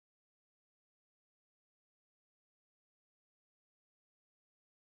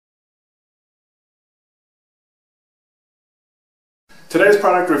Today's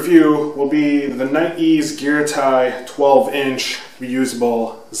product review will be the Nite Ize Gear Tie 12-inch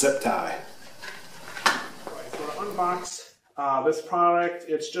reusable zip tie. Right, so to unbox this product,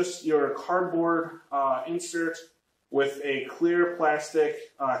 it's just your cardboard insert with a clear plastic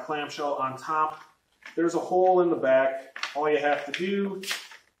clamshell on top. There's a hole in the back. All you have to do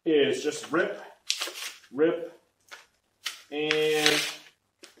is just rip, and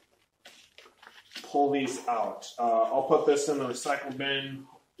pull these out. I'll put this in the recycle bin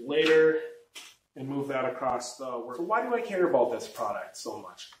later and move that across the work. So why do I care about this product so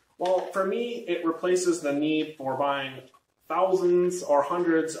much? Well, for me, it replaces the need for buying thousands or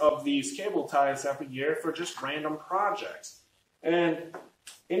hundreds of these cable ties every year for just random projects. And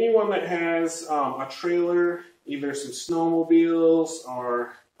anyone that has a trailer, either some snowmobiles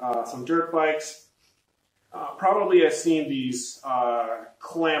or some dirt bikes, probably has seen these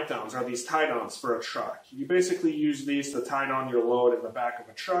clamp downs or these tie downs for a truck. You basically use these to tie down your load in the back of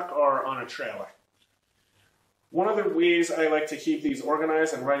a truck or on a trailer. One of the ways I like to keep these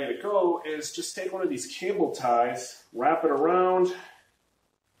organized and ready to go is just take one of these cable ties, wrap it around,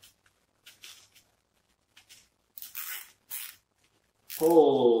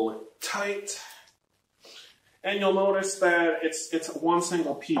 pull tight, and you'll notice that it's one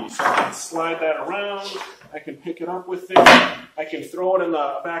single piece. I can slide that around, I can pick it up with it, I can throw it in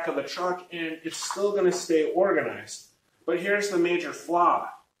the back of the truck, and it's still going to stay organized. But here's the major flaw.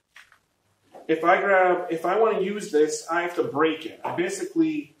 If I want to use this, I have to break it. I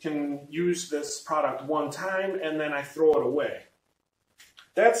basically can use this product one time and then I throw it away.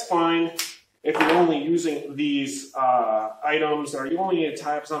 That's fine if you're only using these items, or you only need to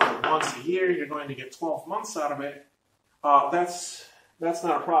tie up something once a year, you're going to get 12 months out of it. That's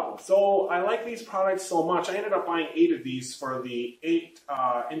not a problem. So I like these products so much, I ended up buying 8 of these for the 8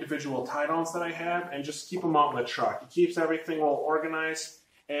 individual tie downs that I have, and just keep them out in the truck. It keeps everything well organized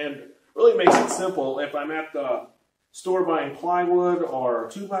and really makes it simple. If I'm at the store buying plywood or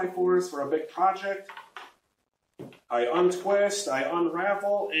 2x4s for a big project, I untwist, I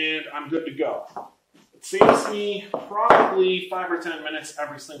unravel, and I'm good to go. It saves me probably 5 or 10 minutes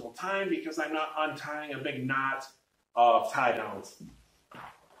every single time because I'm not untying a big knot of tie downs.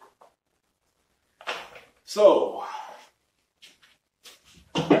 So,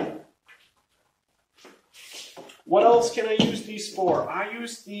 what else can I use these for? I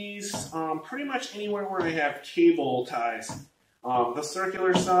use these pretty much anywhere where I have cable ties. The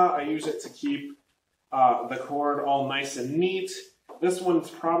circular saw, I use it to keep the cord all nice and neat. This one's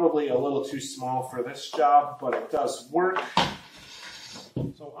probably a little too small for this job, but it does work.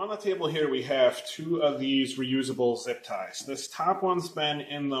 So on the table here we have 2 of these reusable zip ties. This top one's been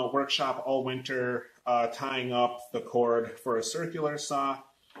in the workshop all winter tying up the cord for a circular saw.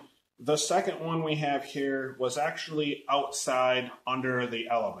 The second one we have here was actually outside under the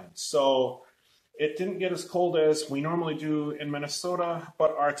elements. So it didn't get as cold as we normally do in Minnesota,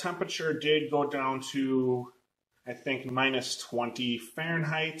 but our temperature did go down to, I think, -20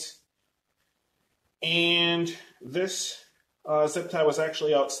 Fahrenheit. And this zip tie was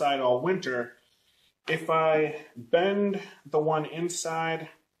actually outside all winter. If I bend the one inside,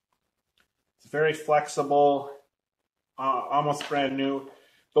 it's very flexible, almost brand new.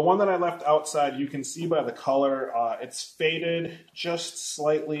 The one that I left outside, you can see by the color, it's faded just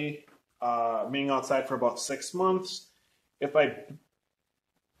slightly, being outside for about 6 months. If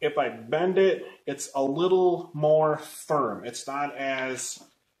I bend it, it's a little more firm. It's not as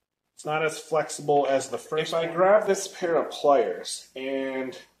flexible as the first. If I grab this pair of pliers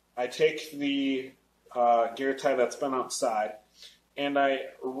and I take the gear tie that's been outside and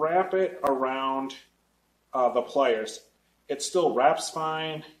I wrap it around the pliers, it still wraps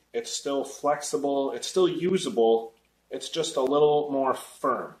fine, it's still flexible, it's still usable, it's just a little more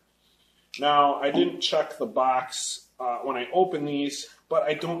firm. Now, I didn't check the box when I opened these, but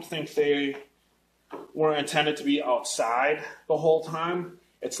I don't think they were intended to be outside the whole time.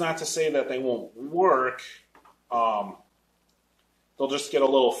 It's not to say that they won't work. They'll just get a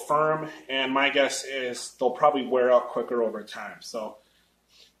little firm, and my guess is they'll probably wear out quicker over time. So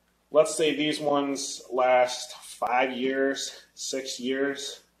let's say these ones last 5 years, 6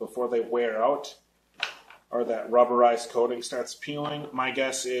 years before they wear out, or that rubberized coating starts peeling. My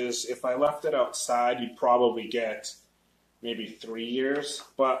guess is if I left it outside, you'd probably get maybe 3 years,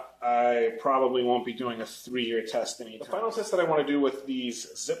 but I probably won't be doing a 3-year test anytime. The final test that I want to do with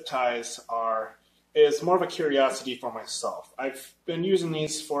these zip ties is more of a curiosity for myself. I've been using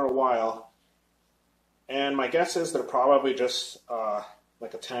these for a while, and my guess is they're probably just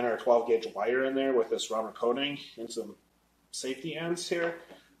like a 10 or 12 gauge wire in there with this rubber coating and some safety ends here.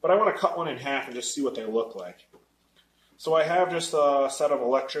 But I want to cut one in half and just see what they look like. So I have just a set of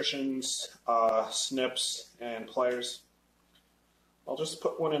electrician's snips and pliers. I'll just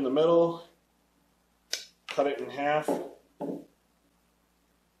put one in the middle, cut it in half,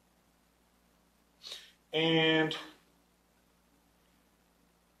 and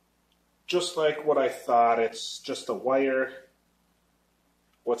just like what I thought, it's just a wire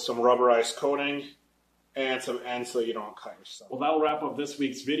with some rubberized coating and some ends so you don't cut yourself. Well, that'll wrap up this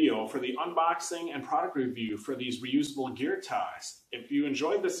week's video for the unboxing and product review for these reusable gear ties. If you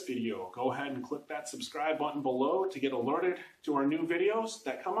enjoyed this video, go ahead and click that subscribe button below to get alerted to our new videos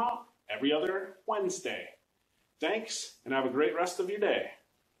that come out every other Wednesday. Thanks, and have a great rest of your day.